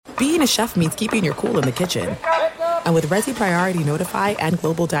being a chef means keeping your cool in the kitchen. And with Resi Priority Notify and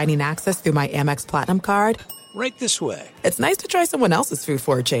Global Dining Access through my Amex Platinum card, Right this way. it's nice to try someone else's food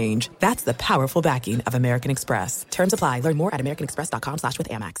for a change. That's the powerful backing of American Express. Terms apply. Learn more at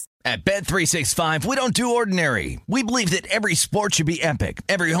americanexpress.com/withAmex. At Bet365, we don't do ordinary. We believe that every sport should be epic.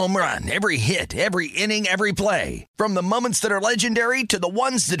 Every home run, every hit, every inning, every play. From the moments that are legendary to the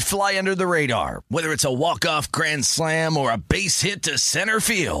ones that fly under the radar. Whether it's a walk-off grand slam or a base hit to center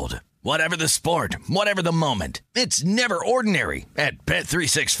field. Whatever the sport, whatever the moment, it's never ordinary at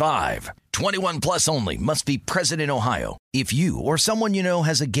Bet365. 21 plus only. Must be present in Ohio. If you or someone you know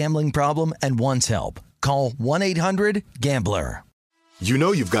has a gambling problem and wants help, call 1-800-GAMBLER. You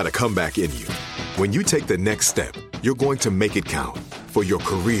know you've got a comeback in you. When you take the next step, you're going to make it count for your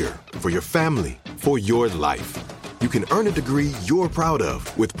career, for your family, for your life. You can earn a degree you're proud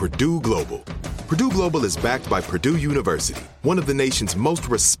of with Purdue Global. Purdue Global is backed by Purdue University, one of the nation's most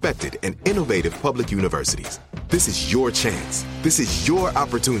respected and innovative public universities. This is your chance. This is your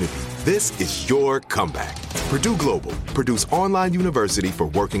opportunity. This is your comeback. Purdue Global, Purdue's online university for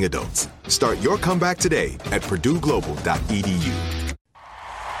working adults. Start your comeback today at purdueglobal.edu.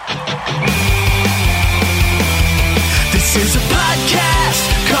 This is a podcast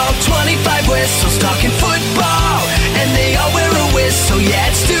called 25 Whistles, talking football, and they all wear a whistle. Yeah,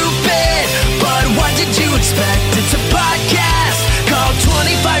 it's stupid, but what did you expect? It's a podcast called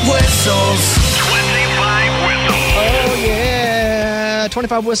 25 Whistles. 25 Whistles. Oh, yeah.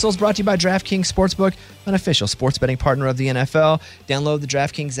 25 Whistles brought to you by DraftKings Sportsbook, an official sports betting partner of the NFL. Download the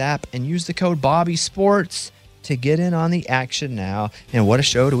DraftKings app and use the code BobbySports to get in on the action now. And what a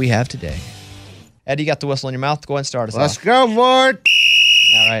show do we have today. Eddie, you got the whistle in your mouth. Go ahead and start us off. Let's go, boy.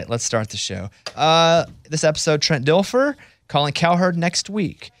 All right, let's start the show. This episode, Trent Dilfer, Colin Cowherd next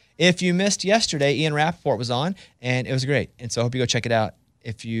week. If you missed yesterday, Ian Rappaport was on, and it was great. And so I hope you go check it out.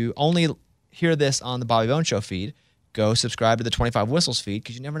 If you only hear this on the Bobby Bone Show feed, go subscribe to the 25 Whistles feed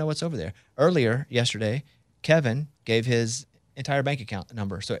because you never know what's over there. Earlier, yesterday, Kevin gave his entire bank account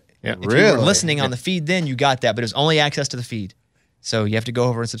number. So if you were listening on the feed then, you got that, but it was only access to the feed. So you have to go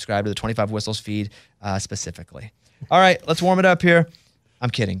over and subscribe to the 25 Whistles feed specifically. All right, let's warm it up here. I'm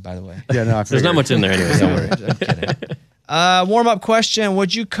kidding, by the way. Yeah, no, There's not much in there anyway. Don't worry. I'm kidding. Warm-up question.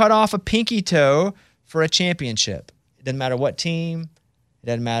 Would you cut off a pinky toe for a championship? It doesn't matter what team. It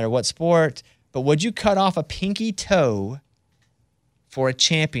doesn't matter what sport. But would you cut off a pinky toe for a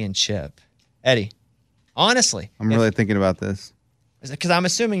championship? Eddie, honestly. I'm really thinking about this. Because I'm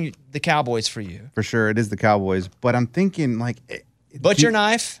assuming the Cowboys for you. For sure, it is the Cowboys. But I'm thinking, like... Butcher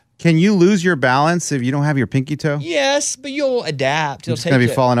knife? Can you lose your balance if you don't have your pinky toe? Yes, but you'll adapt. It's going to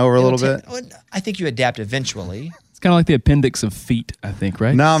be falling over a little bit? I think you adapt eventually. It's kind of like the appendix of feet, I think,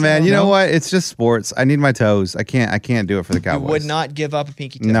 right? No, man. You know what? It's just sports. I need my toes. I can't do it for the Cowboys. You would not give up a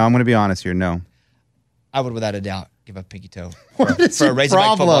pinky toe? No, I'm going to be honest here. No. I would, without a doubt, give up a pinky toe What is for a your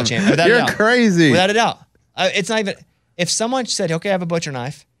Razorback football problem? champion. Without a You're doubt. crazy. Without a doubt. It's not even... If someone said, okay, I have a butcher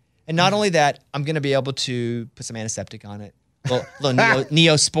knife, and not only that, I'm going to be able to put some antiseptic on it, little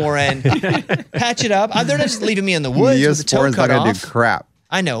Neosporin, patch it up. They're not just leaving me in the woods with the toe Neosporin's cut not going off. to do crap.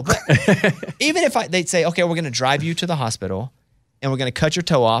 I know, but even if they'd say, okay, we're going to drive you to the hospital, and we're going to cut your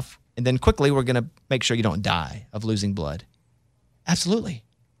toe off, and then quickly we're going to make sure you don't die of losing blood. Absolutely.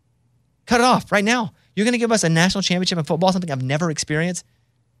 Cut it off right now. You're going to give us a national championship in football, something I've never experienced?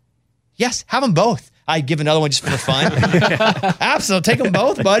 Yes, have them both. I'd give another one just for fun. Absolutely. Take them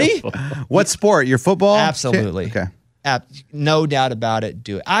both, buddy. What sport? Your football? Absolutely. Okay. No doubt about it.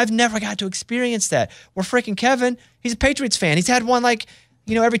 Do it. I've never got to experience that. We're freaking Kevin. He's a Patriots fan. He's had one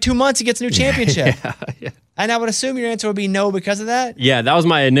every 2 months he gets a new championship. Yeah. And I would assume your answer would be no because of that. Yeah, that was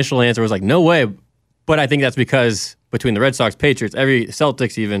my initial answer. Was like, no way. But I think that's because between the Red Sox, Patriots, every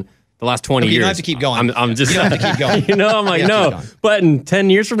Celtics even, the last 20 years. You don't have to keep going. I'm just. You don't have to keep going. I'm like, no. But in 10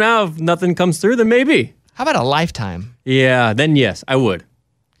 years from now, if nothing comes through, then maybe. How about a lifetime? Yeah, then yes, I would.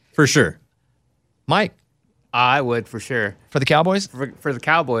 For sure. Mike? I would, for sure. For the Cowboys? For the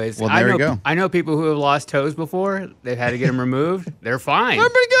Cowboys. Well, there you go. I know people who have lost toes before. They've had to get them removed. They're fine. They're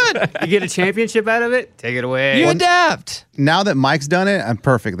pretty good. You get a championship out of it, take it away. You adapt. Now that Mike's done it, I'm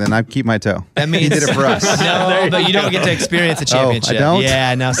perfect. Then I keep my toe. That means he did it for us. No, but you don't get to experience a championship. I don't?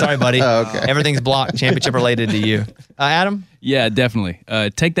 Yeah, no, sorry, buddy. Oh, okay. Everything's blocked, championship related to you. Adam? Yeah, definitely.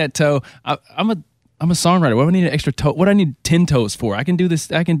 Take that toe. I'm a songwriter. What do I need an extra toe? What do I need 10 toes for? I can do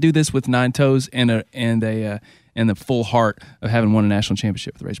this. I can do this with 9 toes and the full heart of having won a national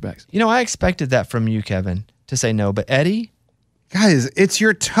championship with the Razorbacks. You know, I expected that from you, Kevin, to say no. But Eddie, Guys, it's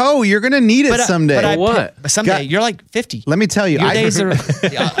your toe. You're gonna need it someday. But someday you're like 50. Let me tell you, Your days are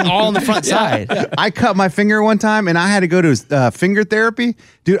all on the front side. I cut my finger one time, and I had to go to finger therapy.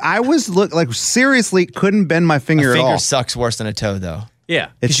 Dude, I was seriously couldn't bend my finger A at all. finger sucks worse than a toe, though.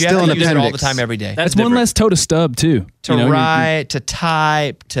 Yeah, it's you still have to an use it all the appendix. time, every day. That's one less toe to stub too. To write, to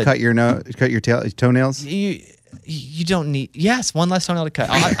type, to cut your toenails. You don't need. Yes, one less toenail to cut.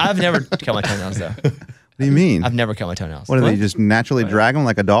 I've never cut my toenails though. What do you mean? I've never cut my toenails. What do they just naturally drag them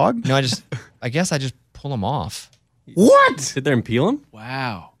like a dog? No, I guess I just pull them off. What? Sit there and peel them?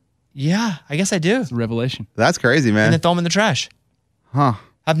 Wow. Yeah, I guess I do. It's a revelation. That's crazy, And man. then throw them in the trash. Huh?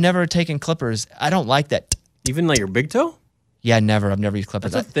 I've never taken clippers. I don't like that. Even like your big toe? Yeah, never. I've never used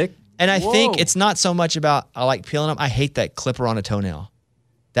clippers. That's a thick. And I think Whoa. it's not so much about I like peeling them. I hate that clipper on a toenail.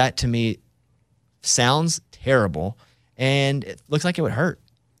 That to me sounds terrible, and it looks like it would hurt.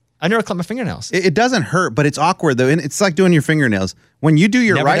 I never clip my fingernails. It doesn't hurt, but it's awkward though, and it's like doing your fingernails. When you do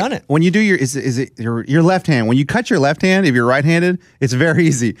your Never done it. when you do your is it your left hand? When you cut your left hand, if you're right-handed, it's very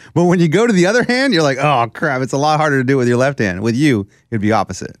easy. But when you go to the other hand, you're like, oh crap, it's a lot harder to do with your left hand. With you, it'd be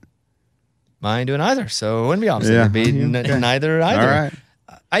opposite. Mine doing either, so it wouldn't be opposite. Yeah. It'd be Okay. neither either. All right.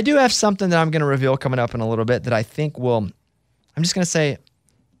 I do have something that I'm going to reveal coming up in a little bit that I think will, I'm just going to say,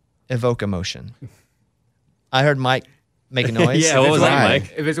 evoke emotion. I heard Mike make a noise. Yeah, what was that,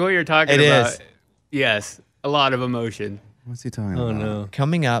 Mike? If it's what you're talking It about, is. yes, a lot of emotion. What's he talking Oh, about? no.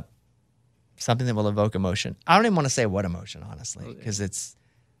 Coming up, something that will evoke emotion. I don't even want to say what emotion, honestly, because it's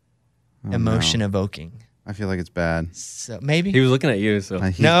emotion evoking. I feel like it's bad. So maybe. He was looking at you, so.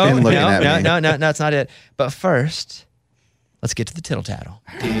 He's No, been looking no, at me. no, that's not it. But first, let's get to the tittle tattle.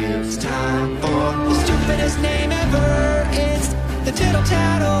 It's time for the stupidest name ever. It's the Tittle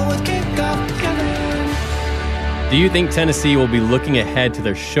Tattle with Kickoff Kevin. Do you think Tennessee will be looking ahead to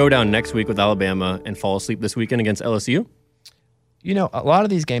their showdown next week with Alabama and fall asleep this weekend against LSU? You know, a lot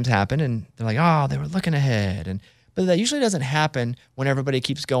of these games happen and they're like, oh, they were looking ahead. But that usually doesn't happen when everybody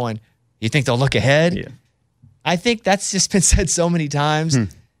keeps going, you think they'll look ahead? Yeah. I think that's just been said so many times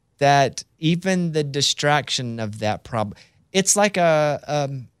that even the distraction of that problem, it's like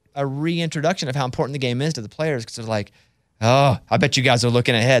a reintroduction of how important the game is to the players, because they're like, oh, I bet you guys are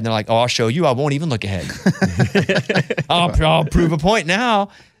looking ahead. And they're like, oh, I'll show you. I won't even look ahead. I'll prove a point now.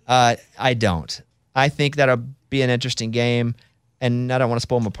 I don't. I think that'll be an interesting game. And I don't want to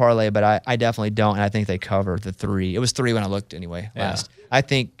spoil my parlay, but I definitely don't. And I think they cover the 3. It was 3 when I looked anyway last. I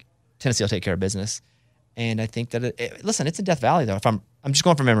think Tennessee will take care of business. And I think that listen, it's in Death Valley though. If I'm just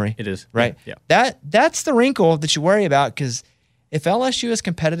going from memory. It is. Right? Yeah. That's the wrinkle that you worry about, because if LSU is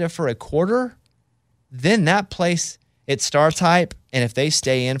competitive for a quarter, then that place, it starts hype, and if they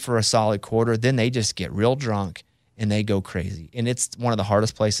stay in for a solid quarter, then they just get real drunk and they go crazy. And it's one of the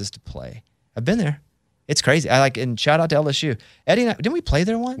hardest places to play. I've been there. It's crazy. And shout out to LSU. Eddie and I, didn't we play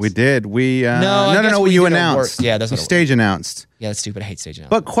there once? We did. We I guess no. we You did our work. announced. Yeah, that's You what it was. stage announced. Yeah, that's stupid. I hate stage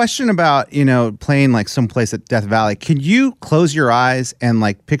announcement. But question about playing like someplace at Death Valley. Can you close your eyes and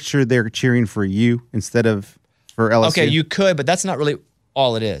like picture they're cheering for you instead of for LSU? Okay, you could, but that's not really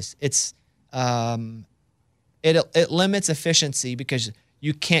all it is. It's it limits efficiency because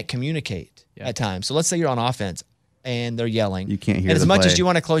you can't communicate at times. So let's say you're on offense and they're yelling. You can't hear And as the much play. as you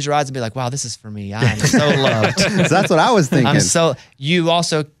want to close your eyes and be like, wow, this is for me. I'm so loved. So that's what I was thinking. You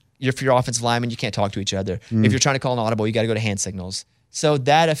also, if you're offensive lineman, you can't talk to each other. If you're trying to call an audible, you got to go to hand signals. So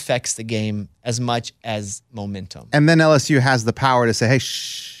that affects the game as much as momentum. And then LSU has the power to say, hey,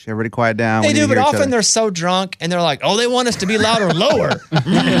 shh, everybody quiet down. They We need do, to but hear each often other. they're so drunk and they're like, oh, they want us to be louder or lower.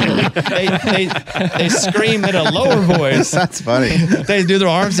 they scream at a lower voice. That's funny. They do their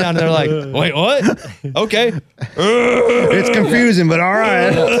arms down and they're like, wait, what? Okay. It's confusing, but all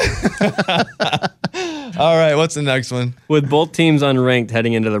right. All right, what's the next one? With both teams unranked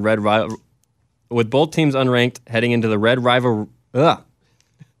heading into the red rival, with both teams unranked heading into the red rival,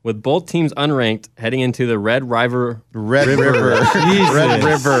 with both teams unranked heading into the Red River. Red River. Red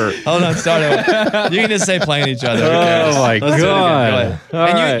River. Hold on, start over. You can just say playing each other. Oh my Let's do it again. Go God. ahead. All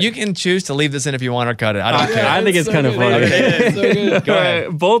And right. you can choose to leave this in if you want or cut it. I don't care. I think it's kind of funny. Go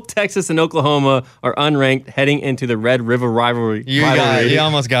ahead. Both Texas and Oklahoma are unranked heading into the Red River rivalry. You got it. You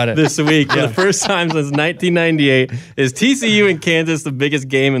almost got it. This week, for the first time since 1998, is TCU and Kansas the biggest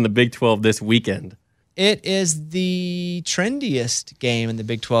game in the Big 12 this weekend? It is the trendiest game in the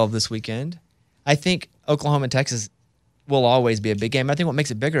Big 12 this weekend. I think Oklahoma and Texas will always be a big game. I think what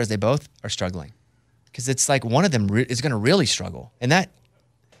makes it bigger is they both are struggling, because it's like one of them is going to really struggle, and that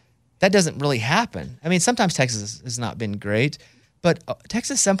doesn't really happen. I mean, sometimes Texas has not been great, but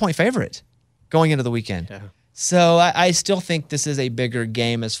Texas 7-point favorite going into the weekend. Yeah. So I still think this is a bigger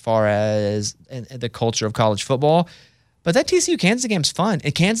game as far as the culture of college football. But that TCU Kansas game's fun.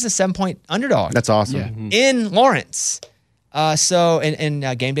 And Kansas is a 7-point underdog. That's awesome. Yeah. In Lawrence.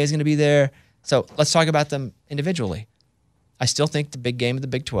 And game day is going to be there. So let's talk about them individually. I still think the big game of the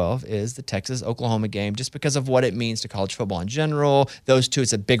Big 12 is the Texas-Oklahoma game just because of what it means to college football in general. Those two,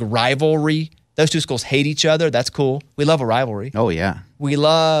 it's a big rivalry. Those two schools hate each other. That's cool. We love a rivalry. Oh, yeah. We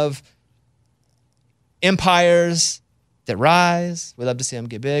love empires that rise. We love to see them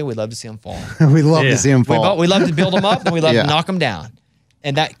get big. We love to see them fall. We love to see them fall. We love to build them up, and we love Yeah. to knock them down.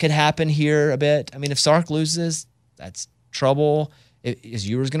 And that could happen here a bit. I mean, if Sark loses, that's trouble. Is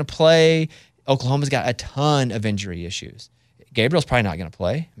Ewers going to play? Oklahoma's got a ton of injury issues. Gabriel's probably not going to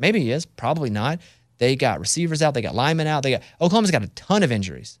play. Maybe he is. Probably not. They got receivers out. They got linemen out. Oklahoma's got a ton of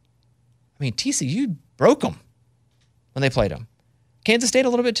injuries. I mean, TCU broke them when they played them. Kansas State a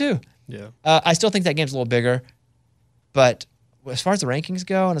little bit too. Yeah. I still think that game's a little bigger. But as far as the rankings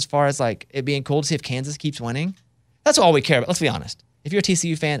go and as far as like it being cool to see if Kansas keeps winning, that's all we care about. Let's be honest. If you're a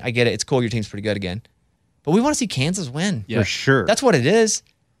TCU fan, I get it. It's cool. Your team's pretty good again. But we want to see Kansas win. For sure. That's what it is.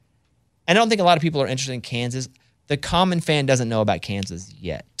 And I don't think a lot of people are interested in Kansas. The common fan doesn't know about Kansas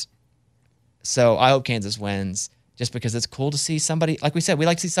yet. So I hope Kansas wins just because it's cool to see somebody, like we said, we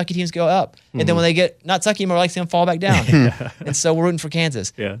like to see sucky teams go up. And then when they get not sucky anymore, we like to see them fall back down. And so we're rooting for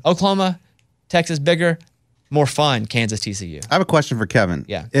Kansas. Yeah. Oklahoma, Texas, bigger, more fun, Kansas, TCU. I have a question for Kevin.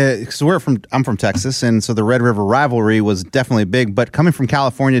 Yeah. So I'm from Texas, and so the Red River rivalry was definitely big. But coming from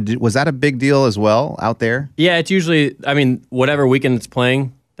California, was that a big deal as well out there? Yeah, it's usually, I mean, whatever weekend it's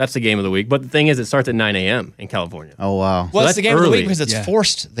playing, that's the game of the week. But the thing is, it starts at 9 a.m. in California. Oh, wow. Well, it's that's the game of the early. week because it's Yeah.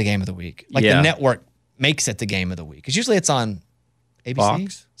 forced the game of the week. Like Yeah. the network makes it the game of the week. Because usually it's on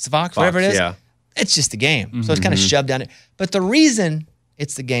ABC, Fox, whatever it is. Yeah. It's just the game. So it's kind of shoved down it. But the reason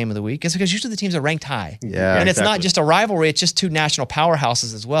it's the game of the week is because usually the teams are ranked high. Yeah, And it's not exactly. just a rivalry, it's just two national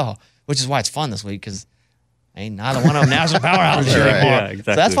powerhouses as well, which is why it's fun this week because ain't neither one of them national powerhouses Right. anymore. Yeah,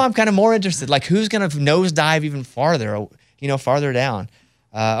 exactly. So that's why I'm kind of more interested. Like who's going to nosedive even farther, farther down.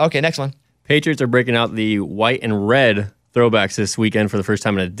 Okay, next one. Patriots are breaking out the white and red throwbacks this weekend for the first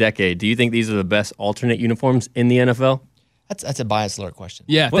time in a decade. Do you think these are the best alternate uniforms in the NFL? That's a bias alert question.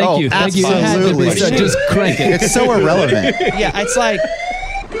 Yeah, Well, thank you. Thank you. absolutely. So just crank it. It's so irrelevant. Yeah, it's like,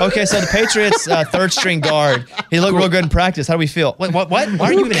 okay, so the Patriots third string guard, he looked real good in practice. How do we feel? What? Why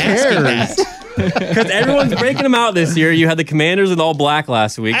are you even asking that? Because everyone's breaking them out this year. You had the Commanders with all black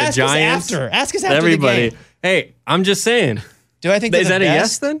last week. Ask the us Giants. after. Ask us after everybody. the game. Hey, I'm just saying. Do I think Is they're that the a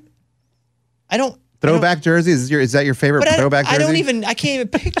best? yes then? I don't. Throwback jersey? Is that your favorite But throwback jersey? I can't even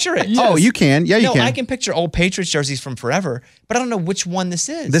picture it. Oh, you can. Yeah, you no, can. I can picture old Patriots jerseys from forever, but I don't know which one this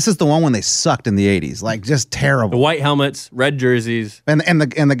is. This is the one when they sucked in the 80s. Like, just The terrible. white helmets, red jerseys. And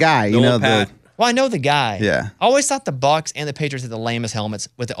the guy, The old Pat. Well, I know the guy. Yeah. I always thought the Bucks and the Patriots had the lamest helmets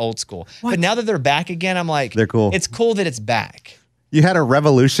with the old school. But now that they're back again, I'm like, They're cool. It's cool that it's back. you had a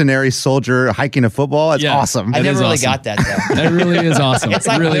revolutionary soldier hiking a football. It's Yeah. awesome. I That never is really awesome. got that though. That really is awesome. It's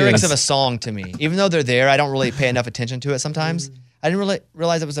like it really lyrics is. of a song to me. Even though they're there, I don't really pay enough attention to it sometimes. I didn't really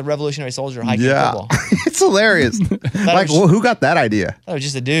realize it was a revolutionary soldier hiking Yeah. football. It's hilarious. Like, was- who got that idea? I thought it was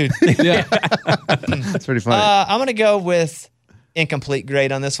just a dude. Yeah. That's pretty funny. I'm going to go with incomplete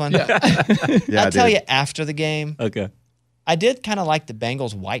grade on this one. yeah, I'll tell dude. you after the game, Okay. I did kind of like the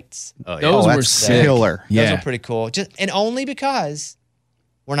Bengals whites. Oh, yeah. Those Oh, were that's sick. killer. Those Yeah. were pretty cool. And only because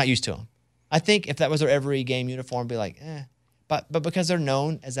we're not used to them. I think if that was their every game uniform, be like, eh. But because they're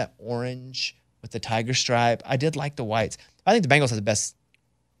known as that orange with the tiger stripe, I did like the whites. I think the Bengals have the best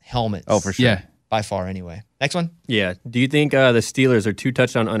helmets. Oh, for sure. Yeah. By far, anyway. Next one. Yeah. Do you think the Steelers are 2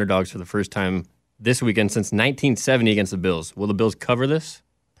 touchdown underdogs for the first time this weekend since 1970 against the Bills? Will the Bills cover this?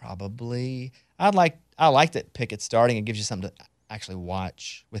 Probably. I like that Pickett starting. It gives you something to actually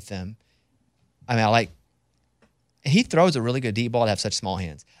watch with them. I mean, he throws a really good deep ball to have such small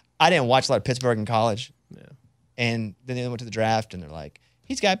hands. I didn't watch a lot of Pittsburgh in college. Yeah. And then they went to the draft and they're like,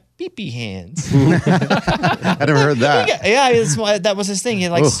 he's got pee-pee hands. I never heard that. That was his thing. He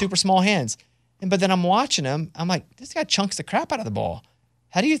had like Oof. super small hands. But then I'm watching him. I'm like, this guy chunks the crap out of the ball.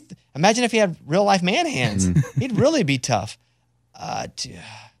 How do you imagine if he had real life man hands? He'd really be tough.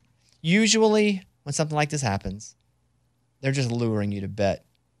 Usually, when something like this happens, they're just luring you to bet.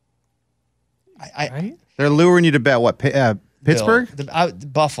 They're luring you to bet what? Pittsburgh?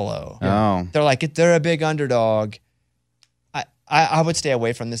 Buffalo. Oh. They're like, if they're a big underdog, I would stay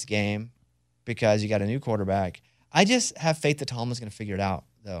away from this game because you got a new quarterback. I just have faith that Tomlin's going to figure it out,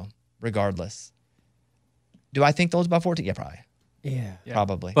 though, regardless. Do I think those by 14? Yeah, probably. Yeah.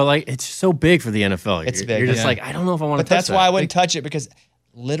 Probably. But it's so big for the NFL. It's You're- big. You're just Yeah. like, I don't know if I want to But touch that's that. why I wouldn't touch it because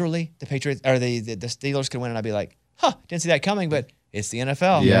literally the Patriots or the Steelers could win and I'd be like, huh, didn't see that coming, but it's the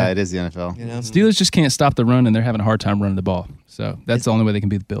NFL. Yeah, it is the NFL. You know? Steelers just can't stop the run, and they're having a hard time running the ball. So that's the only way they can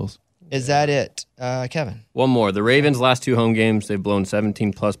beat the Bills. Is that it, Kevin? One more. The Ravens' last 2 home games, they've blown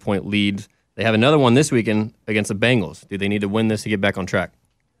 17-plus point leads. They have another one this weekend against the Bengals. Do they need to win this to get back on track?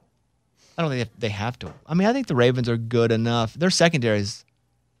 I don't think they have to. I mean, I think the Ravens are good enough. Their secondary's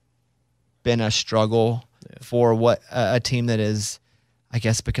been a struggle for what a team that is, I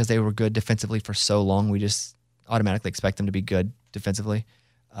guess, because they were good defensively for so long, we just automatically expect them to be good defensively.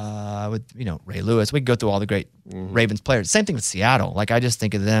 With Ray Lewis, we can go through all the great Ravens players. Same thing with Seattle. Like I just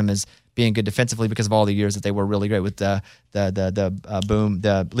think of them as being good defensively because of all the years that they were really great with the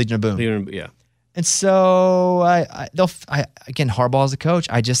Legion of Boom. Yeah. And so again, Harbaugh as a coach,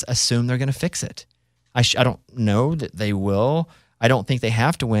 I just assume they're going to fix it. I don't know that they will. I don't think they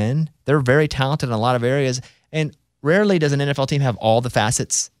have to win. They're very talented in a lot of areas, and rarely does an NFL team have all the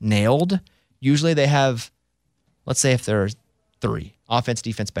facets nailed. Usually they have, let's say if there are 3, offense,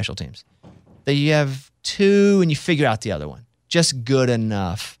 defense, special teams. Then you have 2 and you figure out the other one. Just good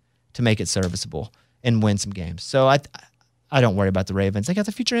enough to make it serviceable and win some games. So I don't worry about the Ravens. They got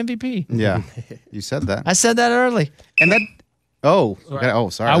the future MVP. Yeah, you said that. I said that early. And that. Sorry.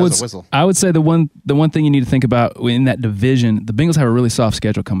 That was a whistle. I would say the one thing you need to think about in that division, the Bengals have a really soft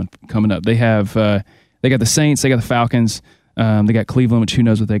schedule coming up. They have they got the Saints, they got the Falcons, they got Cleveland, which who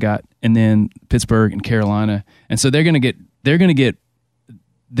knows what they got, and then Pittsburgh and Carolina, and so they're getting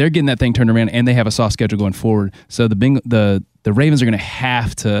that thing turned around, and they have a soft schedule going forward. So the Ravens are going to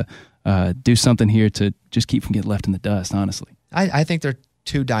have to do something here to just keep from getting left in the dust. Honestly, I think they're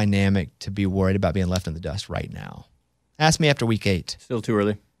too dynamic to be worried about being left in the dust right now. Ask me after week 8. Still too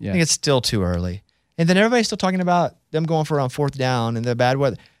early. Yeah. I think it's still too early. And then everybody's still talking about them going for on 4th down and the bad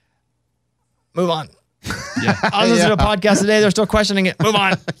weather. Move on. Yeah. I listened to a podcast today. They're still questioning it. Move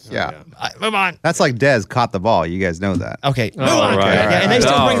on. Yeah. Move on. That's like Dez caught the ball. You guys know that. Okay. Move on. right, Yeah, right, and they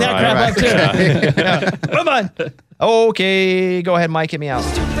still right. bring that crap up too. Yeah. Move on. Okay. Go ahead, Mike. Hit me out.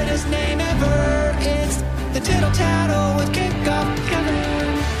 Stupidest name ever. It's the Tittle Tattle with Kickoff Kevin.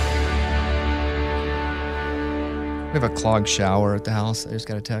 We have a clogged shower at the house. I just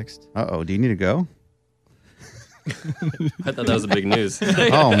got a text. Uh-oh. Do you need to go? I thought that was a big news.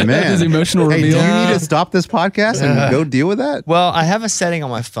 Oh, man. His emotional Hey, do reveal. you need to stop this podcast and go deal with that? Well, I have a setting on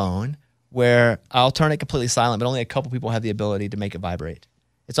my phone where I'll turn it completely silent, but only a couple people have the ability to make it vibrate.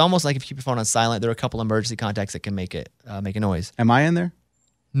 It's almost like if you keep your phone on silent, there are a couple emergency contacts that can make it make a noise. Am I in there?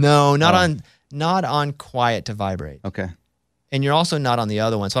 No, not on quiet to vibrate. Okay. And you're also not on the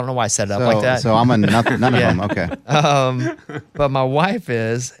other one, so I don't know why I set it up like that. So I'm on none of Yeah. them. Okay. But my wife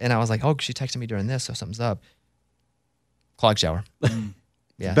is, and I was like, oh, she texted me during this, so something's up. Clogged shower.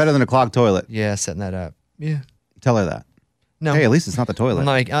 Yeah. Better than a clogged toilet. Yeah, setting that up. Yeah. Tell her that. No. Hey, at least it's not the toilet. I'm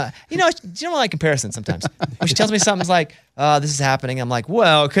like, you know what I like comparison sometimes. When she tells me something's like, this is happening, I'm like,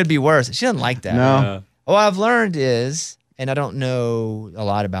 well, it could be worse. She doesn't like that. No. What I've learned is, and I don't know a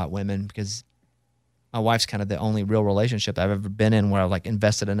lot about women because my wife's kind of the only real relationship I've ever been in where I've like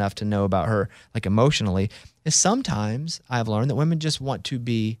invested enough to know about her like emotionally, is sometimes I've learned that women just want to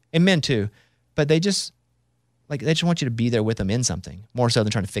be, and men too, but they just want you to be there with them in something more so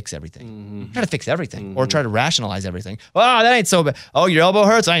than trying to fix everything. Try to fix everything or try to rationalize everything. Oh, that ain't so bad. Oh, your elbow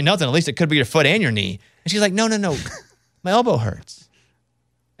hurts? I ain't nothing. At least it could be your foot and your knee. And she's like, no. My elbow hurts.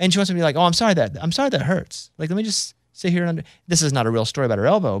 And she wants to be like, oh, I'm sorry that hurts. Like, let me just sit here and this is not a real story about her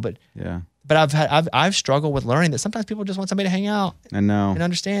elbow, but Yeah. But I've struggled with learning that sometimes people just want somebody to hang out I know. and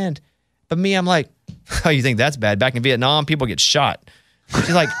understand. But me, I'm like, oh, you think that's bad? Back in Vietnam, people get shot.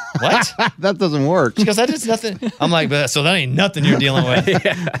 She's like, what? That doesn't work. She goes, that is nothing. I'm like, so that ain't nothing you're dealing with.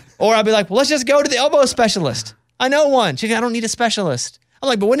 Or I'll be like, well, let's just go to the elbow specialist. I know one. She's like, I don't need a specialist. I'm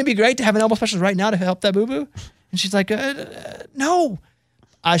like, but wouldn't it be great to have an elbow specialist right now to help that boo-boo? And she's like, no.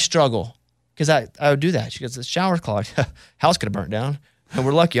 I struggle because I would do that. She goes, the shower's clogged. House could have burnt down. And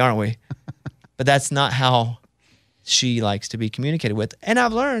we're lucky, aren't we? But that's not how she likes to be communicated with. And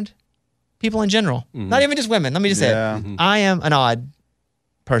I've learned people in general, not even just women. Let me just say it. I am an odd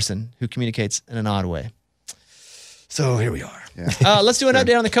person who communicates in an odd way. So here we are. Yeah. Let's do an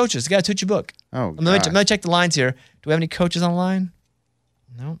update on the coaches. Got to toot your book. Oh, Let me check the lines here. Do we have any coaches on the line?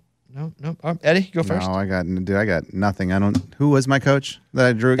 No. Eddie, you go first. No, I got nothing. Who was my coach that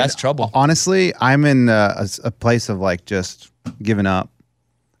I drew? That's trouble. Honestly, I'm in a place of like just giving up.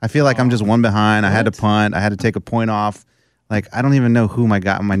 I feel like I'm just one behind. I had to punt. I had to take a point off. Like, I don't even know who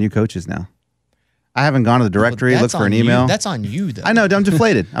my new coach is now. I haven't gone to the directory, looked for an email. That's on you, though. I know. I'm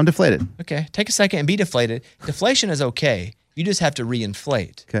deflated. Okay. Take a second and be deflated. Deflation is okay. You just have to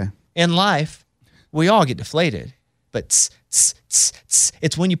reinflate. Okay. In life, we all get deflated. But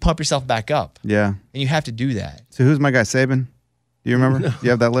it's when you pump yourself back up. Yeah. And you have to do that. So who's my guy, Saban? Do you remember? Do you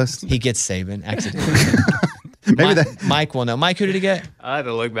have that list? He gets Saban accidentally. Maybe that. Mike will know. Mike, who did he get? I had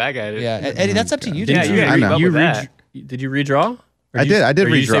to look back at it. Yeah, Eddie, that's up to you. Yeah, dude. you I gotta know. keep up with that. Did you redraw? Or I did. I did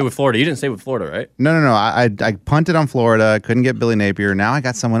or you redraw. say with Florida. You didn't say with Florida, right? No. I punted on Florida. Couldn't get Billy Napier. Now I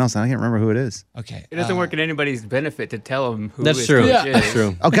got someone else. I can't remember who it is. Okay. It doesn't work in anybody's benefit to tell them who That's his true. coach is. That's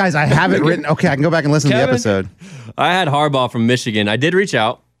true. Oh, guys, I have it written. Okay, I can go back and listen to the Kevin? episode. I had Harbaugh from Michigan. I did reach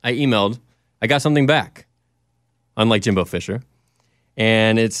out. I emailed. I got something back, unlike Jimbo Fisher.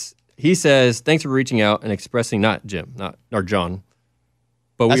 And he says, thanks for reaching out and expressing, not Jim, or John.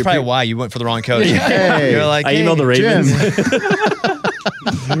 But That's we probably why you went for the wrong coach. Hey. You're like, I hey, emailed the Ravens.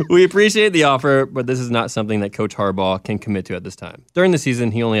 Jim. We appreciate the offer, but this is not something that Coach Harbaugh can commit to at this time. During the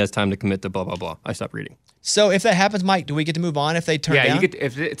season, he only has time to commit to blah, blah, blah. I stopped reading. So if that happens, Mike, do we get to move on if they turn Yeah, down? you get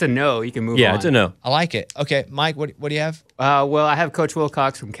if it's a no, you can move on. Yeah, it's a no. I like it. Okay, Mike, what do you have? Well, I have Coach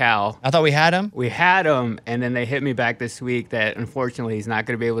Wilcox from Cal. I thought we had him. We had him, and then they hit me back this week that unfortunately he's not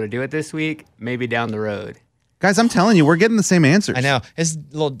going to be able to do it this week. Maybe down the road. Guys, I'm telling you, we're getting the same answers. I know. It's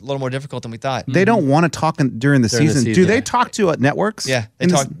a little more difficult than we thought. They don't want to talk during the season. Do they yeah. talk to networks? Yeah, they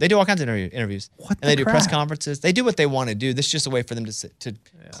talk. They do all kinds of interviews. What and they the do press crap? conferences. They do what they want to do. This is just a way for them to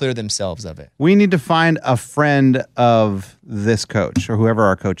clear themselves of it. We need to find a friend of this coach or whoever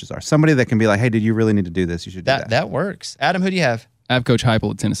our coaches are. Somebody that can be like, hey, did you really need to do this? You should do that. That works. Adam, who do you have? I have Coach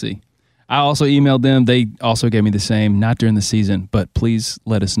Heupel at Tennessee. I also emailed them. They also gave me the same, not during the season, but please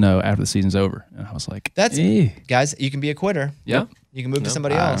let us know after the season's over. And I was like, That's eh. guys. You can be a quitter. Yep. You can move to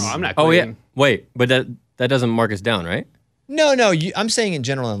somebody else. Oh, I'm not. Oh, yeah. quitting. Wait, but that doesn't mark us down, right? No. I'm saying in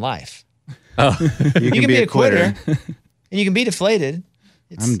general in life. Oh, You You can be a quitter, and you can be deflated.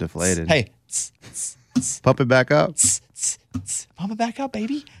 I'm deflated. Hey, Pump it back up. pump it back up,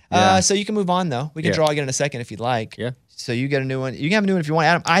 baby. Yeah. So you can move on though. We can Yeah. draw again in a second if you'd like. Yeah. So you get a new one. You can have a new one if you want.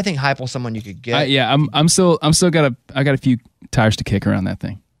 Adam, I think Heupel's someone you could get. Yeah, I'm still got a few tires to kick around that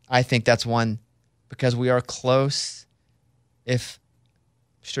thing. I think that's one because we are close. If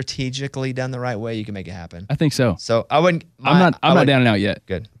strategically done the right way, you can make it happen. I think so. So I wouldn't. I'm not down and out yet.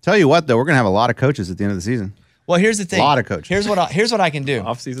 Good. Tell you what, though, we're gonna have a lot of coaches at the end of the season. Well, here's the thing. Lot of coaches. Here's what I can do.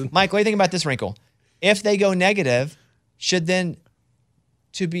 Off season. Mike, what do you think about this wrinkle? If they go negative, should then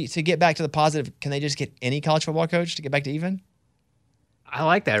to get back to the positive, can they just get any college football coach to get back to even? I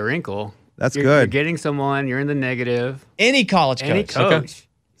like that wrinkle. That's You're good. getting someone. You're in the negative. Any college coach. Any coach.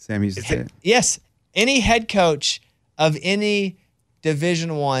 Sam used to say it. Yes, any head coach of any Division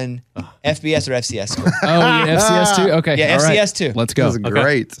I FBS or FCS school. Oh, yeah, FCS too. Okay, Yeah, all right. FCS too. Let's This go. is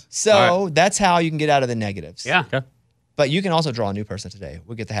great. So that's how you can get out of the negatives. Yeah. Okay. But you can also draw a new person today.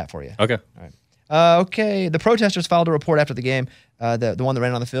 We'll get the hat for you. Okay. Okay. The protesters filed a report after the game, the one that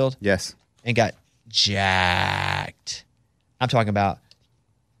ran on the field, Yes. and got jacked. I'm talking about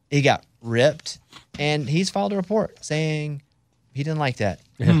he got ripped, and he's filed a report saying he didn't like that.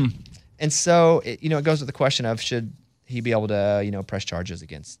 And so, it goes to the question of should he be able to, press charges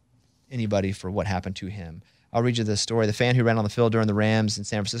against anybody for what happened to him. I'll read you the story. The fan who ran on the field during the Rams in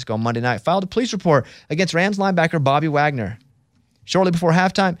San Francisco on Monday night filed a police report against Rams linebacker Bobby Wagner. Shortly before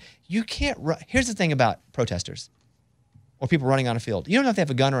halftime, you can't run. Here's the thing about protesters or people running on a field. You don't know if they have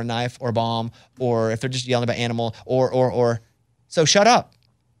a gun or a knife or a bomb or if they're just yelling about animal or. So shut up.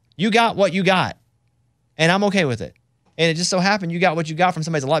 You got what you got, and I'm okay with it. And it just so happened you got what you got from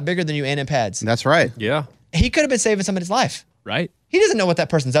somebody's a lot bigger than you and in pads. That's right. Yeah. He could have been saving somebody's life. Right? He doesn't know what that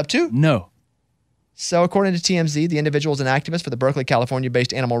person's up to. No. So according to TMZ, the individual is an activist for the Berkeley,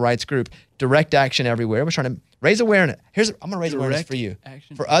 California-based animal rights group Direct Action Everywhere. We're trying to raise awareness. I'm going to raise awareness Direct for you.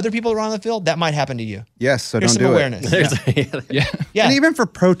 Action. For other people around the field, that might happen to you. Yes. So Here's don't some do awareness. it. Yeah. Yeah. And even for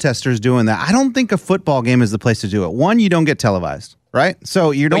protesters doing that, I don't think a football game is the place to do it. One, you don't get televised, right?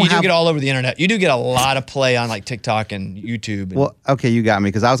 So you But don't you do have. get all over the internet. You do get a lot of play on like TikTok and YouTube. And, Well, okay, you got me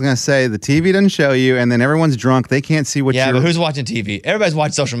because I was going to say the TV doesn't show you, and then everyone's drunk. They can't see what yeah, you're. but who's watching TV? Everybody's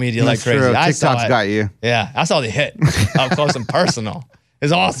watching social media like That's crazy. true. I saw TikTok's it. got you. Yeah, I saw the hit up close and personal.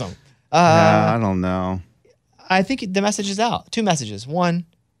 It's awesome. I don't know. I think the message is out. Two messages. One,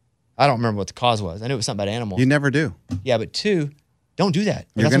 I don't remember what the cause was. I knew it was something about animals. You never do. Yeah, but two, don't do that.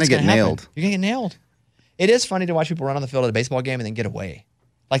 You're That's gonna what's get happen. nailed. You're going to get nailed. It is funny to watch people run on the field at a baseball game and then get away.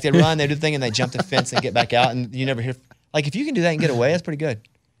 Like they run, they do the thing, and they jump the fence and get back out, and you never hear. Like if you can do that and get away, that's pretty good.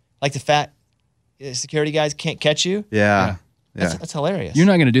 Like the fat security guys can't catch you. Yeah. That's hilarious. You're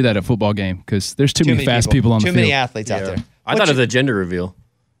not going to do that at a football game because there's too many fast people on the Too field. many athletes out there. I thought it was a gender reveal.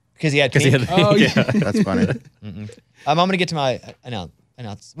 Because he had pink. He had, Oh, yeah. That's funny. I'm going to get to my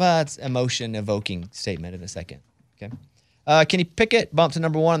announce. Well, it's emotion evoking statement in a second. Okay. Kenny Pickett bumped to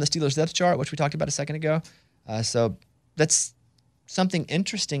number 1 on the Steelers depth chart, which we talked about a second ago. So that's something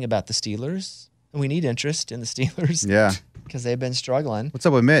interesting about the Steelers. We need interest in the Steelers. Yeah. because they've been struggling. What's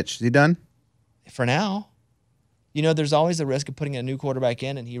up with Mitch? Is he done? For now. You know, there's always the risk of putting a new quarterback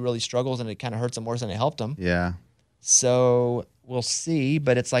in and he really struggles and it kind of hurts him worse than it helped him. Yeah. So we'll see,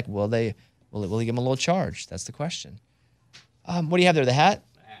 but it's like, will they give him a little charge? That's the question. What do you have there? The hat?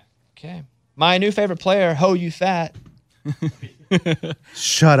 Okay. My new favorite player, Ho You Fat.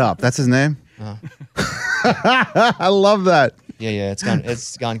 Shut up. That's his name? I love that. Yeah,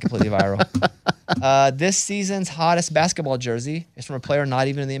 it's gone completely viral. This season's hottest basketball jersey is from a player not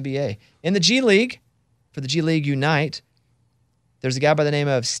even in the NBA. In the G League, for the G League Unite, there's a guy by the name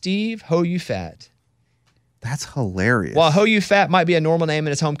of Steve Ho You Fat. That's hilarious. While Ho You Fat might be a normal name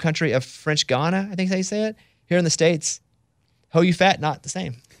in his home country of French Guiana, I think is how you say it, here in the States, Ho You Fat, not the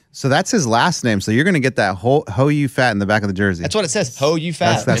same. So that's his last name. So you're going to get that Ho You Fat in the back of the jersey. That's what it says, Ho You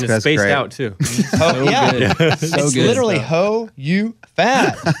Fat. And it's spaced great. out too. Yeah. So It's good. literally Ho You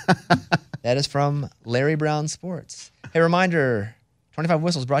Fat. That is from Larry Brown Sports. Hey, reminder, 25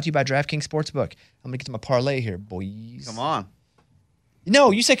 Whistles brought to you by DraftKings Sportsbook. I'm going to get to my parlay here, boys. Come on.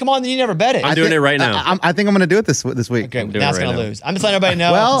 No, you say come on, then you never bet it. I'm doing it right now. I think I'm going to do it this week. Okay, doing now it it's right going to now. lose. I'm just letting everybody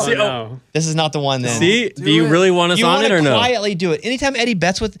know. Well, See, no. This is not the one then. See, do you really want us You on want it to or no? quietly do it. Anytime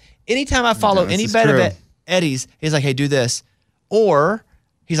I follow this any is bet true. of Eddie's, he's like, hey, do this. Or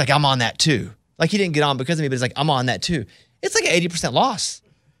he's like, I'm on that too. Like he didn't get on because of me, but he's like, I'm on that too. It's like an 80% loss.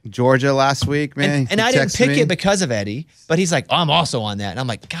 Georgia last week, man. And he I didn't texted pick me. it because of Eddie, but he's like, oh, I'm also on that. And I'm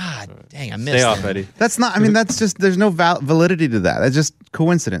like, God dang, I missed Stay off, it. Eddie. That's not, I mean, that's just, there's no validity to that. That's just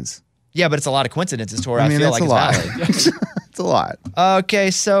coincidence. Yeah, but it's a lot of coincidences to where I, mean, feel that's like a it's lot. valid. It's a lot.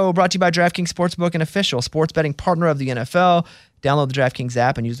 Okay, so brought to you by DraftKings Sportsbook, an official sports betting partner of the NFL. Download the DraftKings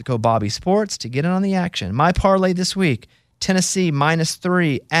app and use the code Bobby Sports to get in on the action. My parlay this week, Tennessee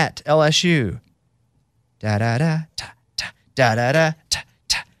 -3 at LSU. Da-da-da, ta-ta, da-da-da, ta-ta.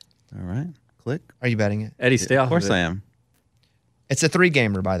 All right. Click. Are you betting it? Eddie, stay off. Of course it. I am. It's a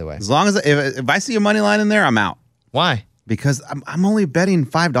 3-gamer, by the way. As long as, if I see a money line in there, I'm out. Why? Because I'm only betting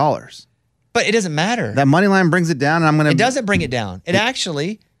 $5. But it doesn't matter. That money line brings it down, and I'm going to. It doesn't bring it down. It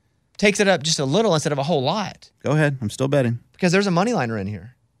actually takes it up just a little instead of a whole lot. Go ahead. I'm still betting. Because there's a money liner in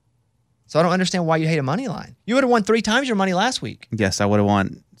here. So I don't understand why you hate a money line. You would have won 3 times your money last week. Yes, I would have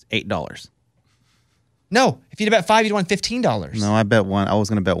won $8. No, if you'd have bet 5, you'd won $15. No, I bet one. I was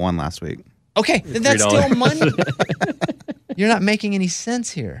going to bet one last week. Okay, then that's $3. still money. You're not making any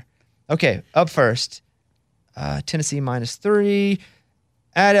sense here. Okay, up first, Tennessee -3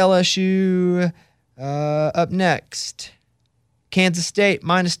 at LSU. Up next, Kansas State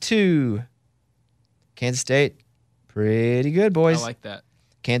 -2. Kansas State, pretty good, I boys. like that.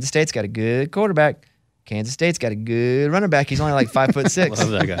 Kansas State's got a good quarterback. Kansas State's got a good running back. He's only like 5'6". Love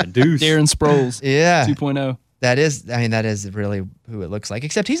that guy. Deuce. Darren Sproles, Yeah, 2.0. that is really who it looks like.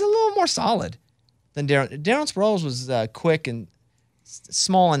 Except he's a little more solid than Darren. Darren Sproles was quick and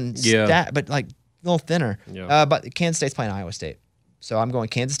small and but like a little thinner. Yeah. But Kansas State's playing Iowa State, so I'm going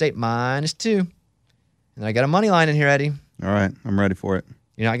Kansas State -2, and then I got a money line in here, Eddie. All right. I'm ready for it.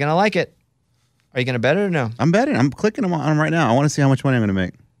 You're not gonna like it. Are you gonna bet it or no? I'm betting. I'm clicking on them right now. I want to see how much money I'm going to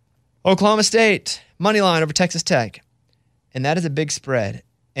make. Oklahoma State money line over Texas Tech, and that is a big spread.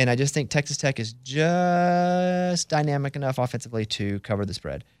 And I just think Texas Tech is just dynamic enough offensively to cover the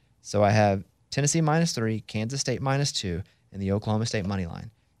spread. So I have Tennessee -3, Kansas State -2, and the Oklahoma State money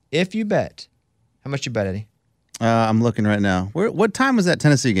line. If you bet, how much you bet, Eddie? I'm looking right now. What time was that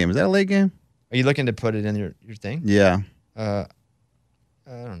Tennessee game? Is that a late game? Are you looking to put it in your thing? Yeah. I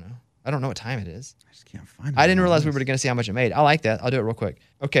don't know. I don't know what time it is. I just can't find it. I didn't realize we were going to see how much it made. I like that. I'll do it real quick.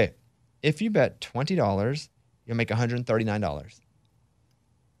 Okay. If you bet $20, you'll make $139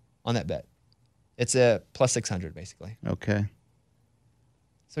 on that bet. It's a plus 600 basically. Okay.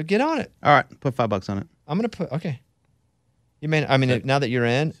 So get on it. All right. Put $5 on it. I'm going to put, okay. You may, I mean, now that you're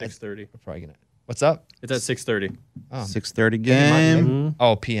in, 6:30. we're probably going to, what's up? It's at 6:30. 6:30 game.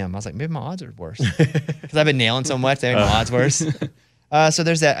 Oh, PM. I was like, maybe my odds are worse. Because I've been nailing so much, they make my odds worse. So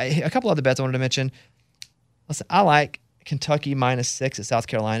there's that. A couple other bets I wanted to mention. Listen, I like Kentucky -6 at South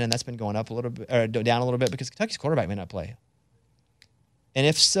Carolina, and that's been going up a little bit, or down a little bit because Kentucky's quarterback may not play. And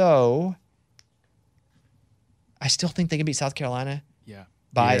if so, I still think they can beat South Carolina. Yeah.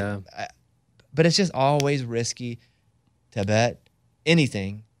 But it's just always risky to bet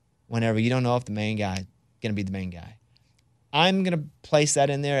anything whenever you don't know if the main guy is going to be the main guy. I'm going to place that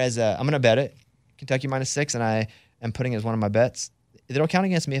in there as I'm going to bet it, Kentucky -6, and I am putting it as one of my bets. It'll count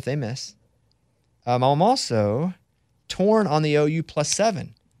against me if they miss. I'm also torn on the OU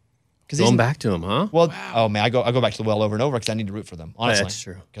 +7. Going back to him, huh? Well, oh man, I go back to the well over and over because I need to root for them. Honestly, that's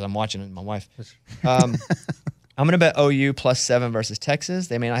true. Because I'm watching it with my wife. I'm going to bet OU +7 versus Texas.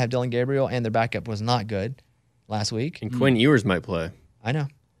 They may not have Dylan Gabriel, and their backup was not good last week. And Quinn Ewers might play. I know.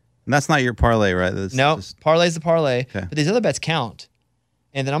 And that's not your parlay, right? That's No, just- parlay's the parlay. Okay. But these other bets count.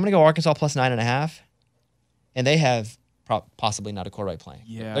 And then I'm going to go Arkansas plus 9.5. And they have possibly not a quarterback playing.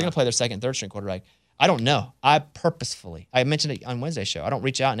 Yeah. They're going to play their second, third string quarterback. I don't know. I mentioned it on Wednesday's show. I don't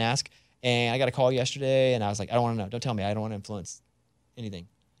reach out and ask. And I got a call yesterday, and I was like, I don't want to know. Don't tell me. I don't want to influence anything.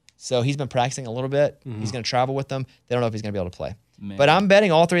 So he's been practicing a little bit. He's going to travel with them. They don't know if he's going to be able to play. Man. But I'm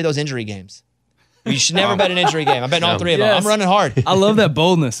betting all 3 of those injury games. You should never bet an injury game. I'm betting all 3 of them. Yes. I'm running hard. I love that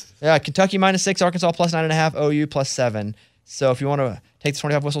boldness. Yeah, Kentucky -6, Arkansas plus 9.5, OU plus 7. So if you want to take the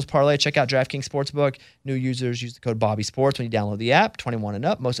 25 whistles parlay, check out DraftKings Sportsbook. New users use the code BobbySports when you download the app. 21 and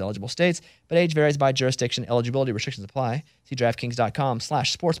up, most eligible states, but age varies by jurisdiction. Eligibility restrictions apply. See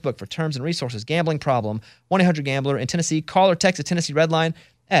DraftKings.com/sportsbook for terms and resources. Gambling problem? 1-800-GAMBLER in Tennessee. Call or text the Tennessee Red Line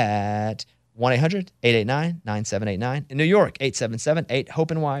at 1-800-889-9789. In New York,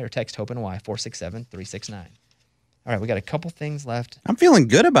 877-8-HOPE-NY or text HOPE-NY 467-369. All right, we got a couple things left. I'm feeling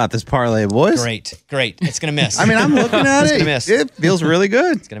good about this parlay, boys. Great. It's going to miss. I mean, I'm looking at It's it. gonna miss. It feels really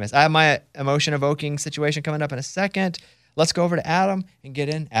good. It's going to miss. I have my emotion-evoking situation coming up in a second. Let's go over to Adam and get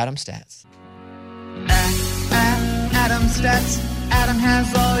in Adam stats. Adam Stats. Adam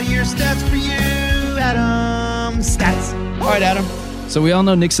has all your stats for you. Adam Stats. All right, Adam. So we all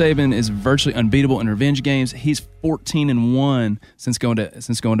know Nick Saban is virtually unbeatable in revenge games. He's 14-1 since going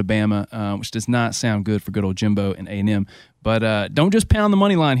to Bama, which does not sound good for good old Jimbo and A&M. But don't just pound the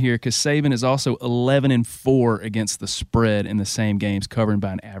money line here, because Saban is also 11-4 against the spread in the same games, covering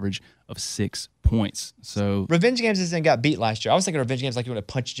by an average of 6 points. So Revenge games isn't got beat last year. I was thinking revenge games like you want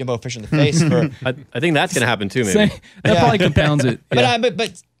to punch Jimbo Fisher in the face for. I think that's going to happen too, maybe. that probably compounds it. Yeah.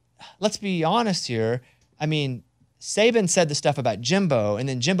 But let's be honest here. I mean, Saban said the stuff about Jimbo, and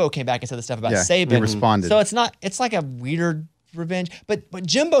then Jimbo came back and said the stuff about Saban. He responded. So it's like a weird revenge. But what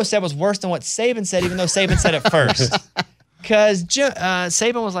Jimbo said was worse than what Saban said, even though Saban said it first. Because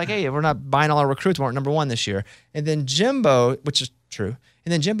Saban was like, hey, we're not buying all our recruits. We weren't number 1 this year. And then Jimbo, which is true,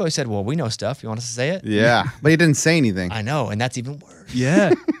 and then Jimbo said, well, we know stuff. You want us to say it? Yeah, but he didn't say anything. I know, and that's even worse.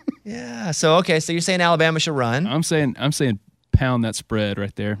 Yeah. Yeah. So, okay, so you're saying Alabama should run. I'm saying pound that spread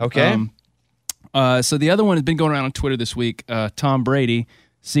right there. Okay. So the other one has been going around on Twitter this week. Tom Brady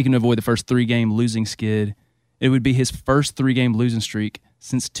seeking to avoid the first 3-game losing skid. It would be his first 3-game losing streak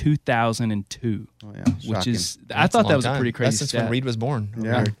since 2002. Oh, yeah. Which Shocking. is, I thought that was a pretty crazy That's since stat. when Reed was born.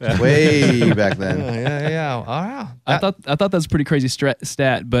 Yeah, way back then. Yeah. Oh, wow. I thought that was a pretty crazy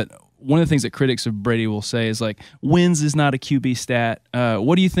stat, but one of the things that critics of Brady will say is like, wins is not a QB stat.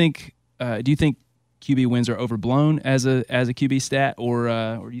 What do you think? Do you think QB wins are overblown as a QB stat, or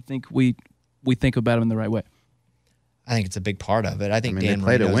do you think we think about them in the right way? I think it's a big part of it. I think they Dan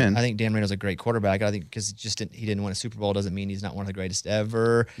play to Marino's, win. I think Dan Marino's a great quarterback. I think because he didn't win a Super Bowl doesn't mean he's not one of the greatest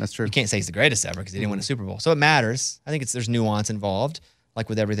ever. That's true. You can't say he's the greatest ever because he didn't win a Super Bowl. So it matters. I think there's nuance involved, like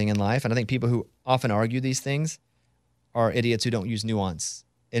with everything in life. And I think people who often argue these things are idiots who don't use nuance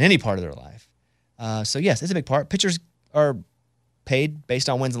in any part of their life. So yes, it's a big part. Pitchers are paid based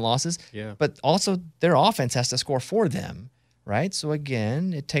on wins and losses. Yeah. But also their offense has to score for them, right? So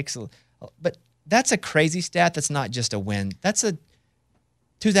again, it takes but that's a crazy stat. That's not just a win. That's a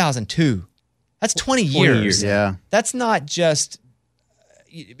 2002. That's 20 years. Yeah. That's not just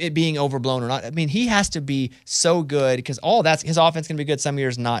it being overblown or not. I mean, he has to be so good because his offense going to be good some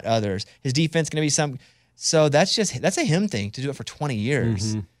years, not others. His defense going to be some. So that's a him thing to do it for 20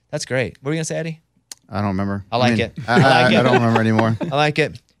 years. Mm-hmm. That's great. What were you going to say, Eddie? I don't remember. I like it. I like it. don't remember anymore. I like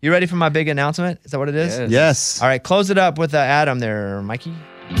it. You ready for my big announcement? Is that what it is? Yes. Yes. All right, close it up with Adam there, Mikey.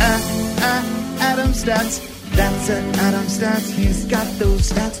 Adam Stats. That's it, Adam Stats. He's got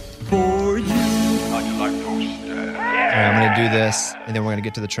those stats for you. All right, I'm going to do this, and then we're going to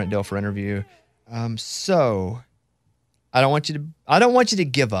get to the Trent Dilfer interview. So I don't want you to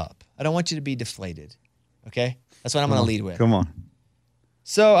give up. I don't want you to be deflated. Okay? That's what I'm going to lead with. Come on.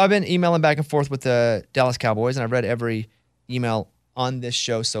 So I've been emailing back and forth with the Dallas Cowboys, and I've read every email on this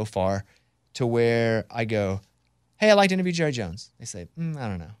show so far to where I go, hey, I'd like to interview Jerry Jones. They say, I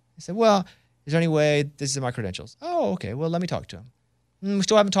don't know. I said, well, is there any way this is my credentials? Oh, okay. Well, let me talk to him. We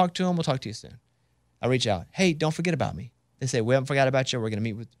still haven't talked to him. We'll talk to you soon. I reach out. Hey, don't forget about me. They say, we haven't forgot about you. We're going to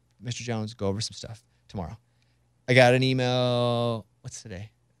meet with Mr. Jones, go over some stuff tomorrow. I got an email. What's today?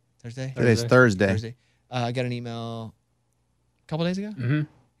 Thursday? Today's Thursday. I got an email a couple days ago. Mm-hmm.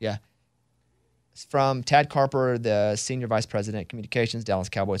 Yeah. It's from Tad Carper, the Senior Vice President, Communications, Dallas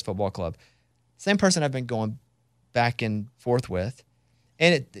Cowboys Football Club. Same person I've been going back and forth with.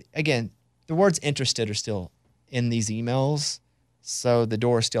 And again, the words interested are still in these emails, so the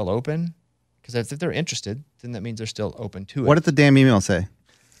door is still open. Because if they're interested, then that means they're still open to it. What did the damn email say?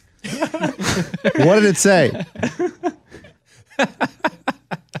 What did it say?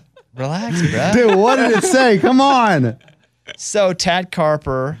 Relax, bro. Dude, what did it say? Come on. So Tad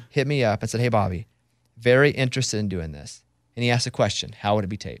Carper hit me up and said, hey, Bobby, very interested in doing this. And he asked a question. How would it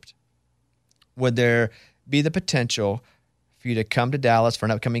be taped? Would there be the potential for you to come to Dallas for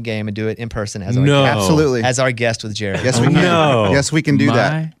an upcoming game and do it in person as our No. guest? Absolutely. As our guest with Jerry? Yes, we can. No. Yes, we can do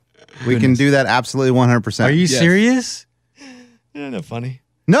that. We can do that absolutely 100%. Are you serious? Isn't that funny?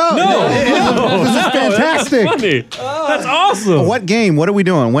 No. This is fantastic. Funny. That's awesome. What game? What are we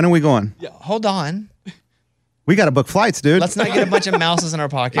doing? When are we going? Hold on. We got to book flights, dude. Let's not get a bunch of mouses in our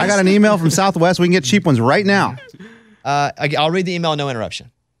pockets. I got an email from Southwest. We can get cheap ones right now. I'll read the email, no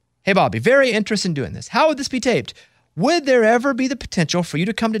interruption. Hey, Bobby, very interested in doing this. How would this be taped? Would there ever be the potential for you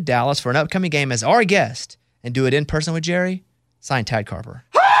to come to Dallas for an upcoming game as our guest and do it in person with Jerry? Signed, Tad Carper.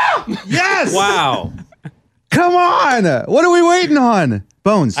 Yes. Wow. Come on. What are we waiting on?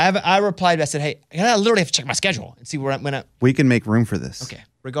 Bones. I replied, I said, hey, I literally have to check my schedule and see where I'm going to. We can make room for this. Okay.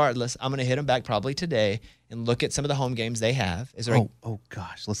 Regardless, I'm going to hit them back probably today and look at some of the home games they have. Is there Oh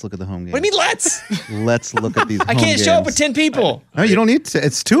gosh. Let's look at the home game. What do you mean, let's? Let's look at these I can't show up with 10 people. No, you don't need to.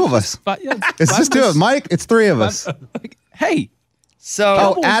 It's two of us. It's just two of us. Mike, it's three of us. Hey,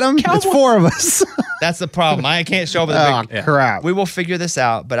 So Adam, it's four of us. that's the problem. I can't show up with a big. Crap. We will figure this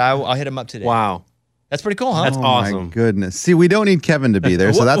out, but I'll hit them up today. Wow. That's pretty cool, huh? That's Oh awesome. my goodness. See, we don't need Kevin to be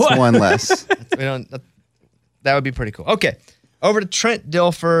there, so that's one less. That would be pretty cool. Okay. Over to Trent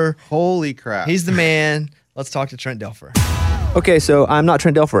Dilfer. Holy crap. He's the man. Let's talk to Trent Dilfer. Okay, so I'm not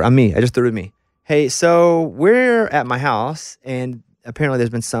Trent Dilfer. I'm me. I just threw it me. Hey, so we're at my house, and apparently there's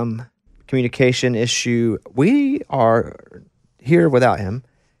been some communication issue. We are here without him.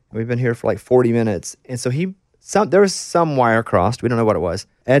 We've been here for like 40 minutes, and so there was some wire crossed. We don't know what it was.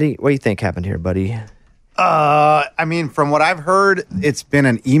 Eddie, what do you think happened here, buddy? I mean, from what I've heard, it's been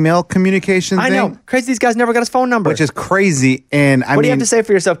an email communication thing. I know. Crazy these guys never got his phone number. Which is crazy. And what do you have to say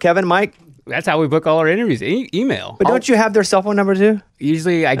for yourself, Kevin, Mike? That's how we book all our interviews. Email. But don't you have their cell phone number too?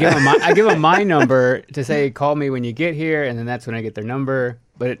 Usually, I give them my number to say call me when you get here, and then that's when I get their number.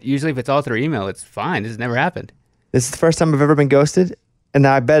 But usually, if it's all through email, it's fine. This has never happened. This is the first time I've ever been ghosted, and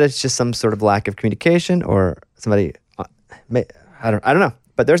I bet it's just some sort of lack of communication or somebody. I don't know.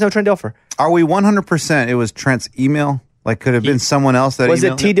 But there's no Trent Dilfer. Are we 100% it was Trent's email? Like, could it have been someone else that was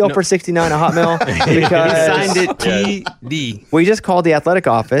emailed? it T Dilfer 69 at Hotmail? Because He signed it TD. we just called the athletic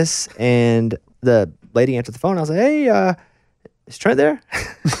office, and the lady answered the phone. I was like, "Hey, is Trent there?"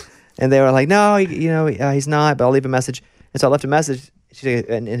 And they were like, "No, he's not, but I'll leave a message." And so I left a message. She said,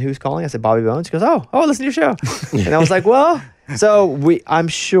 and who's calling? I said, Bobby Bones. She goes, oh, listen to your show. And I was like, well, so I'm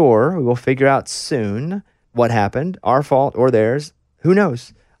sure we will figure out soon what happened, our fault or theirs. Who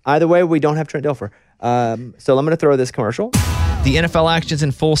knows? Either way, we don't have Trent Dilfer. So I'm going to throw this commercial. The NFL action's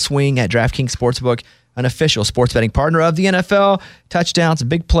in full swing at DraftKings Sportsbook, an official sports betting partner of the NFL. Touchdowns,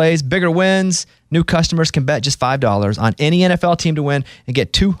 big plays, bigger wins. New customers can bet just $5 on any NFL team to win and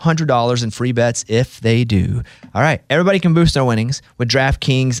get $200 in free bets if they do. All right, everybody can boost their winnings with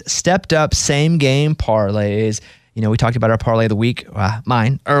DraftKings stepped up same game parlays. You know, we talked about our parlay of the week,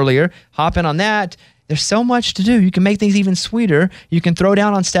 mine, earlier. Hop in on that. There's so much to do. You can make things even sweeter. You can throw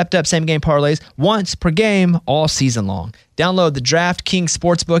down on stepped up same game parlays once per game all season long. Download the DraftKings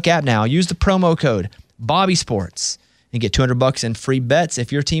Sportsbook app now. Use the promo code BobbySports and get $200 in free bets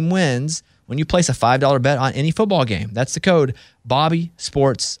if your team wins when you place a $5 bet on any football game. That's the code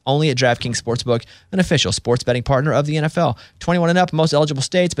BobbySports, only at DraftKings Sportsbook, an official sports betting partner of the NFL. 21 and up in most eligible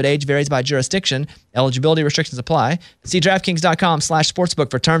states, but age varies by jurisdiction. Eligibility restrictions apply. See DraftKings.com/sportsbook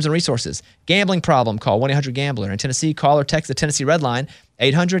for terms and resources. Gambling problem? Call 1-800-GAMBLER. In Tennessee, call or text the Tennessee Red Line,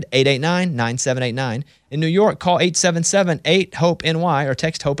 800-889-9789. In New York, call 877-8-HOPE-NY or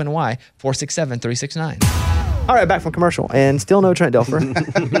text HOPE-NY 467-369. All right, back from commercial, and still no Trent Dilfer.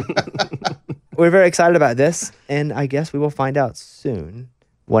 We're very excited about this, and I guess we will find out soon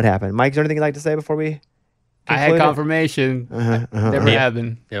what happened. Mike, is there anything you'd like to say before we I had confirmation. Never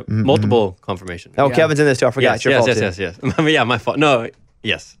happened. Yep. Multiple confirmation. Oh, yeah. Kevin's in this too. I forgot. It's your fault too. Yes. Yeah, my fault. No,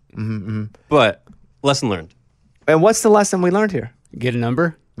 yes. But lesson learned. And what's the lesson we learned here? Get a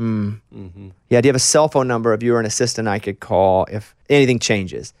number. Yeah, do you have a cell phone number if you were an assistant I could call if anything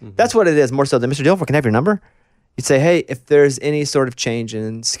changes? That's what it is, more so than Mr. Dilfer can I have your number. You'd say, hey, if there's any sort of change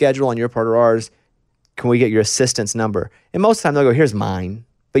in schedule on your part or ours, can we get your assistant's number? And most of the time they'll go, here's mine.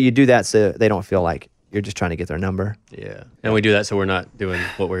 But you do that so they don't feel like you're just trying to get their number. Yeah. And we do that so we're not doing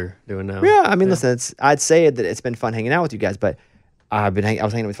what we're doing now. Yeah, I mean, listen, I'd say that it's been fun hanging out with you guys, but I was hanging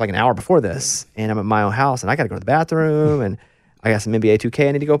out with you like an hour before this, and I'm at my own house, and I got to go to the bathroom, and I got some NBA 2K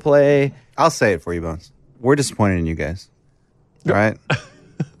I need to go play. I'll say it for you, Bones. We're disappointed in you guys. All right?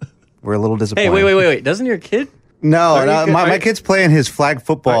 we're a little disappointed. Hey, wait. Doesn't your kid? No, you- my kid's playing his flag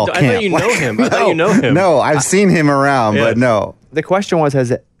football I camp. thought you know him. I thought you know him. No, I've seen him around, but no. The question was,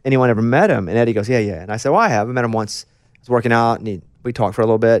 has anyone ever met him? And Eddie goes, yeah. And I said, well, I have. I met him once. I was working out, and we talked for a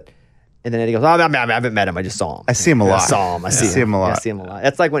little bit. And then Eddie goes, I haven't met him. I just saw him. I see him a lot. I see him a lot.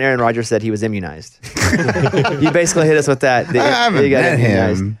 That's like when Aaron Rodgers said he was immunized. He basically hit us with that. I haven't met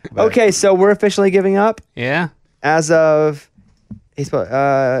him. Okay, so we're officially giving up. Yeah. As of, it's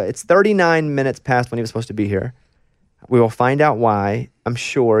 39 minutes past when he was supposed to be here. We will find out why. I'm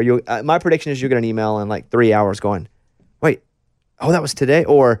sure. My prediction is you'll get an email in like 3 hours going, wait, that was today?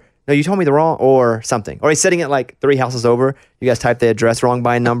 Or, no, you told me the wrong, or something. Or he's sitting at like 3 houses over. You guys typed the address wrong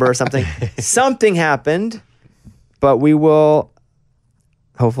by a number or something. Something happened, but we will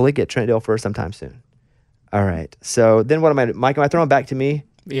hopefully get Trent Dilfer sometime soon. All right. So then what Mike, am I throwing back to me?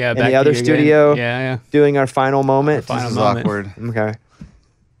 Yeah, in back the to other you again. studio, Yeah. doing our final moment. Final This is moment. awkward. Okay.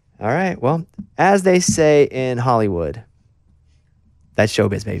 All right. Well, as they say in Hollywood, that's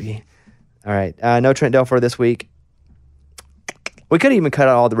showbiz, baby. All right. No Trent Dilfer this week. We could even cut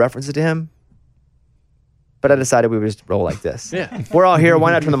out all the references to him, but I decided we would just roll like this. Yeah. We're all here.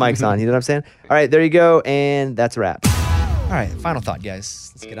 Why not turn the mics on? You know what I'm saying? All right. There you go. And that's a wrap. All right. Final thought,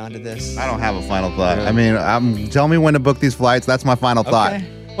 guys. Let's get on to this. I don't have a final thought. I mean, tell me when to book these flights. That's my final thought.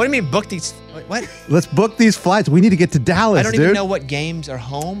 Okay. What do you mean book these? What? Let's book these flights. We need to get to Dallas, I don't dude. even know what games are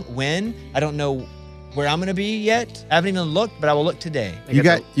home, when. I don't know where I'm going to be yet. I haven't even looked, but I will look today. You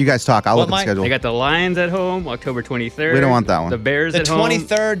guys talk. I'll What, look at the Mike? schedule. They got the Lions at home, October 23rd. We don't want that one. The Bears The at home.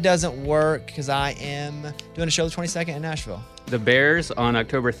 23rd doesn't work because I am doing a show the 22nd in Nashville. The Bears on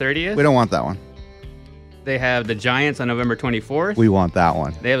October 30th. We don't want that one. They have the Giants on November 24th. We want that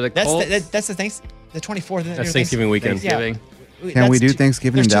one. They have the Colts. That's the the 24th. That's Thanksgiving weekend. Thanksgiving. Can we do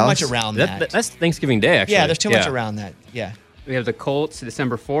Thanksgiving in There's Dallas? too much around that. That's Thanksgiving Day, actually. Yeah, there's too much around that. Yeah. We have the Colts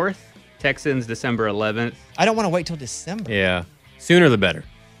December 4th. Texans December 11th. I don't want to wait till December. Yeah. Sooner the better.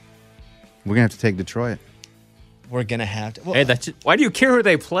 We're gonna have to take Detroit. We're gonna have to. Well, Hey, that's Why do you care who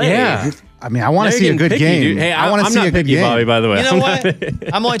they play? yeah. I mean, I want Now to you're see a getting good picky, game. dude. Hey, I want to I'm see not a good picky, game. Bobby, by the way. you know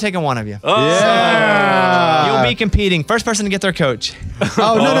what? I'm only taking one of you. Yeah. You'll be competing. First person to get their coach.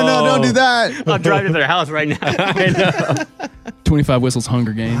 Oh no, don't do that. I'll drive to their house right now. 25 whistles,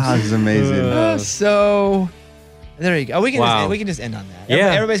 Hunger Games. Oh, this is amazing. So there you go. We can Wow. just end on that. Yeah.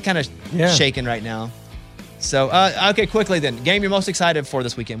 Everybody's kind of Yeah. shaking right now. So okay, quickly then. Game you're most excited for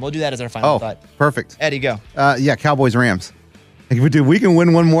this weekend. We'll do that as our final Oh, thought. perfect. Eddie, go. Yeah, Cowboys Rams. Dude, we can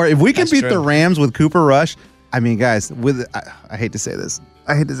win one more. If we can That's beat true. the Rams with Cooper Rush, I mean, guys, I hate to say this.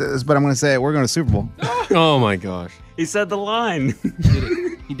 But I'm going to say it. We're going to Super Bowl. Oh, my gosh. He said the line.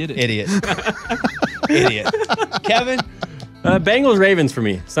 He did it. Idiot. Idiot. Kevin? Bengals Ravens for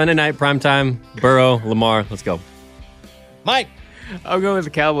me. Sunday night, primetime. Burrow, Lamar. Let's go. Mike? I'll go with the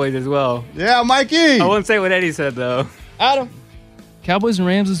Cowboys as well. Yeah, Mikey. I won't say what Eddie said though. Adam? Cowboys and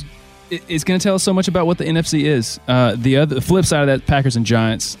Rams is going to tell us so much about what the NFC is. The flip side of that, Packers and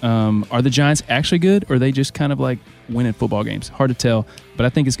Giants. Are the Giants actually good, or are they just kind of like winning football games? Hard to tell, but I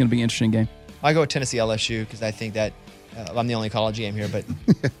think it's going to be an interesting game. I go with Tennessee LSU because I think that I'm the only college game here, but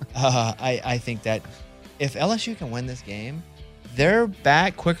I think that if LSU can win this game, they're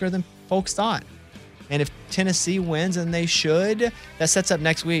back quicker than folks thought. And if Tennessee wins, and they should, that sets up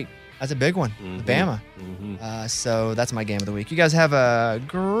next week. That's a big one, Bama. So that's my game of the week. You guys have a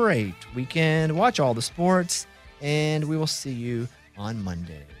great weekend. Watch all the sports, and we will see you on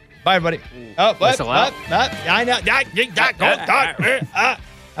Monday. Bye, everybody. Oh, Whistle out. I know.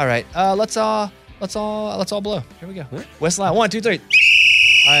 All right. Let's all blow. Here we go. Whistle out. 1, 2, 3.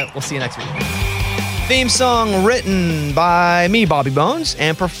 All right. We'll see you next week. Theme song written by me, Bobby Bones,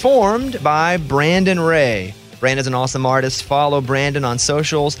 and performed by Brandon Ray. Brandon's an awesome artist. Follow Brandon on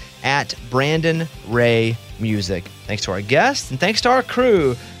socials at Brandon Ray Music. Thanks to our guests and thanks to our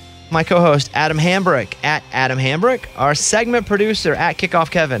crew. My co-host, Adam Hambrick at Adam Hambrick. Our segment producer at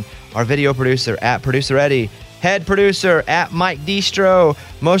Kickoff Kevin. Our video producer at Producer Eddie. Head producer at Mike Distro.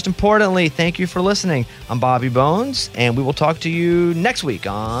 Most importantly, thank you for listening. I'm Bobby Bones, and we will talk to you next week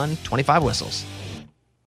on 25 Whistles.